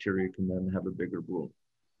cyanobacteria can then have a bigger bloom.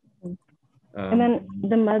 And then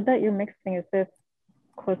the mud that you're mixing, is this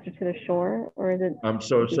closer to the shore, or is it?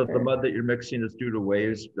 So the mud that you're mixing is due to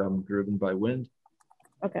waves driven by wind.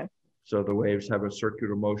 Okay. So the waves have a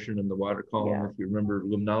circular motion in the water column. Yeah. If you remember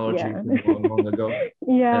limnology Yeah. from long ago.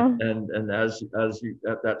 Yeah. And as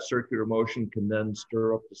that circular motion can then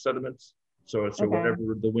stir up the sediments. So Okay.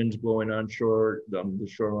 whenever the wind's blowing on shore, the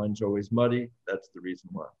shoreline's always muddy. That's the reason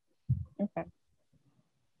why. Okay.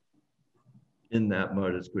 In that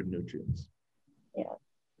mud is good nutrients. Yeah.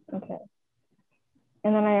 Okay.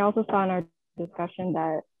 And then I also saw in our discussion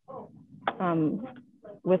that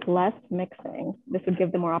with less mixing, this would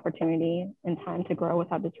give them more opportunity and time to grow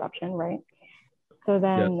without disruption, right? So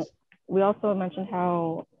then Yes. we also mentioned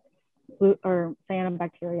how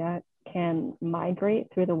cyanobacteria can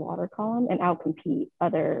migrate through the water column and outcompete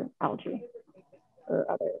other algae or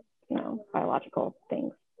other, biological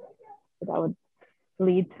things. So that would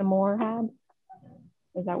lead to more HABs.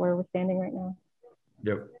 Is that where we're standing right now?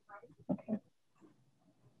 Yep. Okay.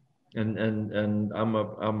 And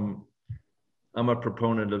I'm a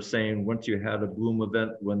proponent of saying once you had a bloom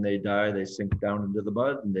event, when they die, they sink down into the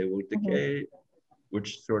mud and they will decay,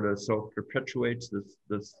 which sort of self-perpetuates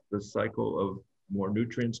this cycle of more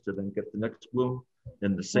nutrients to then get the next bloom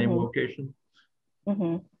in the same location.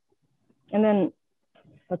 And then,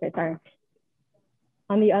 okay, sorry.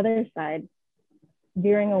 On the other side,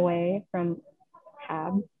 veering away from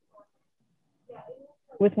HABs,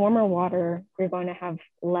 with warmer water, you're going to have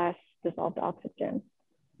less dissolved oxygen.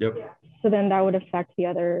 Yep. So then that would affect the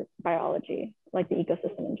other biology, like the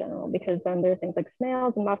ecosystem in general, because then there are things like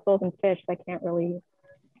snails and mussels and fish that can't really,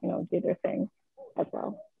 do their thing as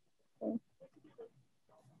well. So,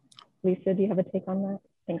 Lisa, do you have a take on that?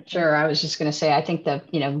 Thanks. Sure. I was just going to say, I think that,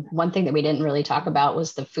 one thing that we didn't really talk about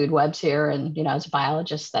was the food webs here. And, as a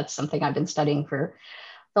biologist, that's something I've been studying for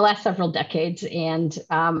the last several decades. And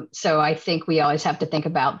so I think we always have to think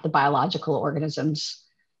about the biological organisms,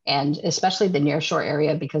 and especially the nearshore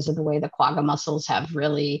area, because of the way the quagga mussels have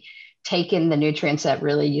really taken the nutrients that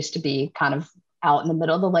really used to be kind of out in the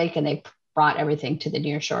middle of the lake, and they brought everything to the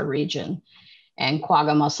nearshore region. And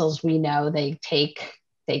quagga mussels, we know they take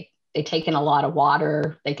in a lot of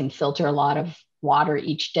water. They can filter a lot of water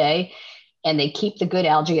each day, and they keep the good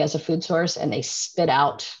algae as a food source, and they spit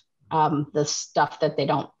out the stuff that they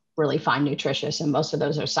don't really find nutritious. And most of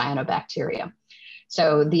those are cyanobacteria.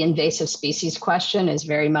 So the invasive species question is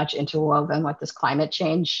very much interwoven with this climate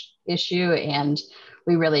change issue. And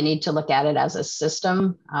we really need to look at it as a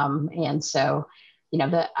system. And so,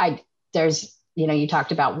 there's, you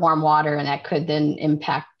talked about warm water, and that could then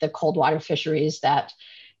impact the cold water fisheries that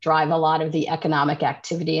drive a lot of the economic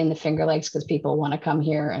activity in the Finger Lakes, because people want to come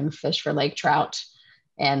here and fish for lake trout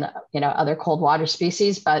and, other cold water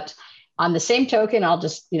species. But on the same token, I'll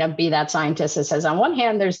just, be that scientist that says, on one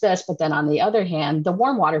hand, there's this, but then on the other hand, the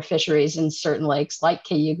warm water fisheries in certain lakes like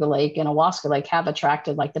Cayuga Lake and Owaska Lake have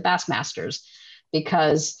attracted like the Bassmasters,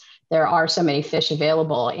 because there are so many fish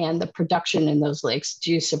available, and the production in those lakes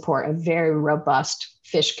do support a very robust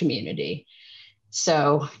fish community.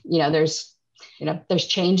 So, there's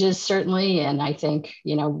changes certainly. And I think,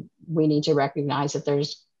 we need to recognize that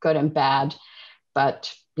there's good and bad,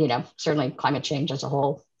 but, certainly climate change as a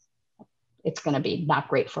whole, it's going to be not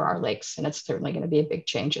great for our lakes. And it's certainly going to be a big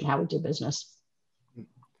change in how we do business.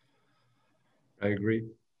 I agree.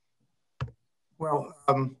 Well,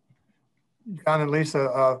 John and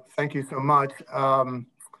Lisa, thank you so much.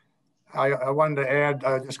 I wanted to add,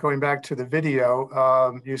 just going back to the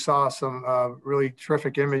video, you saw some really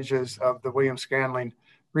terrific images of the William Scanlon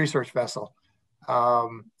research vessel.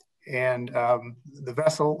 The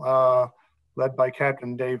vessel, led by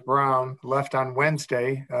Captain Dave Brown, left on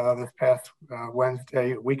Wednesday, this past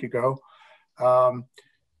Wednesday, a week ago, and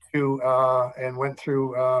went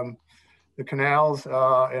through the canals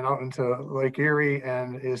and out into Lake Erie,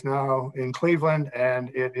 and is now in Cleveland, and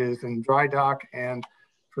it is in dry dock. And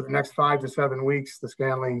for the next 5 to 7 weeks, the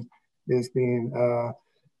Scanlon is getting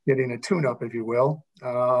a tune-up, if you will.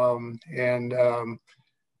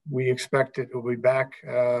 We expect it will be back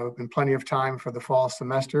in plenty of time for the fall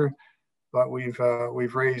semester. But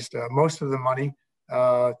we've raised most of the money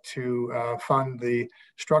to fund the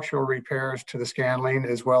structural repairs to the Scanlon,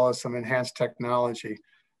 as well as some enhanced technology.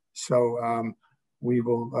 So we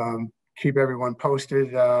will keep everyone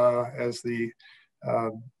posted as the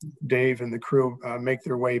Dave and the crew make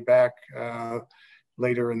their way back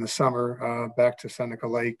later in the summer back to Seneca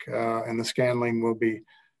Lake, and the Scanlon will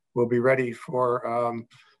be ready for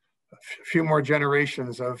a few more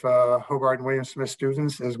generations of Hobart and William Smith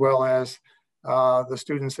students, as well as the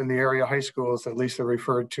students in the area high schools that Lisa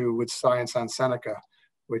referred to with Science on Seneca,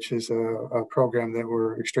 which is a program that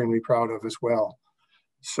we're extremely proud of as well.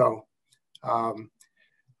 So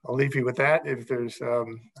I'll leave you with that. If there's, I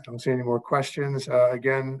don't see any more questions.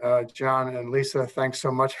 Again, John and Lisa, thanks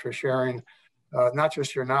so much for sharing not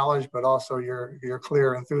just your knowledge, but also your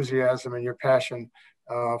clear enthusiasm and your passion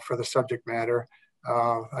for the subject matter.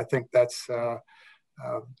 I think that's a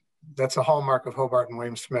hallmark of Hobart and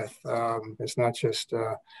William Smith. It's not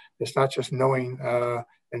just knowing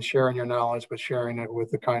and sharing your knowledge, but sharing it with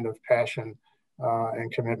the kind of passion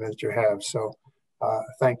and commitment that you have. So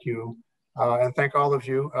thank you. And thank all of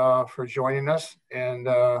you for joining us. And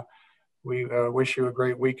we wish you a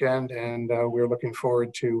great weekend. And we're looking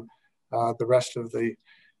forward to the rest of the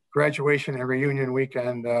graduation and reunion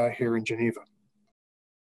weekend here in Geneva.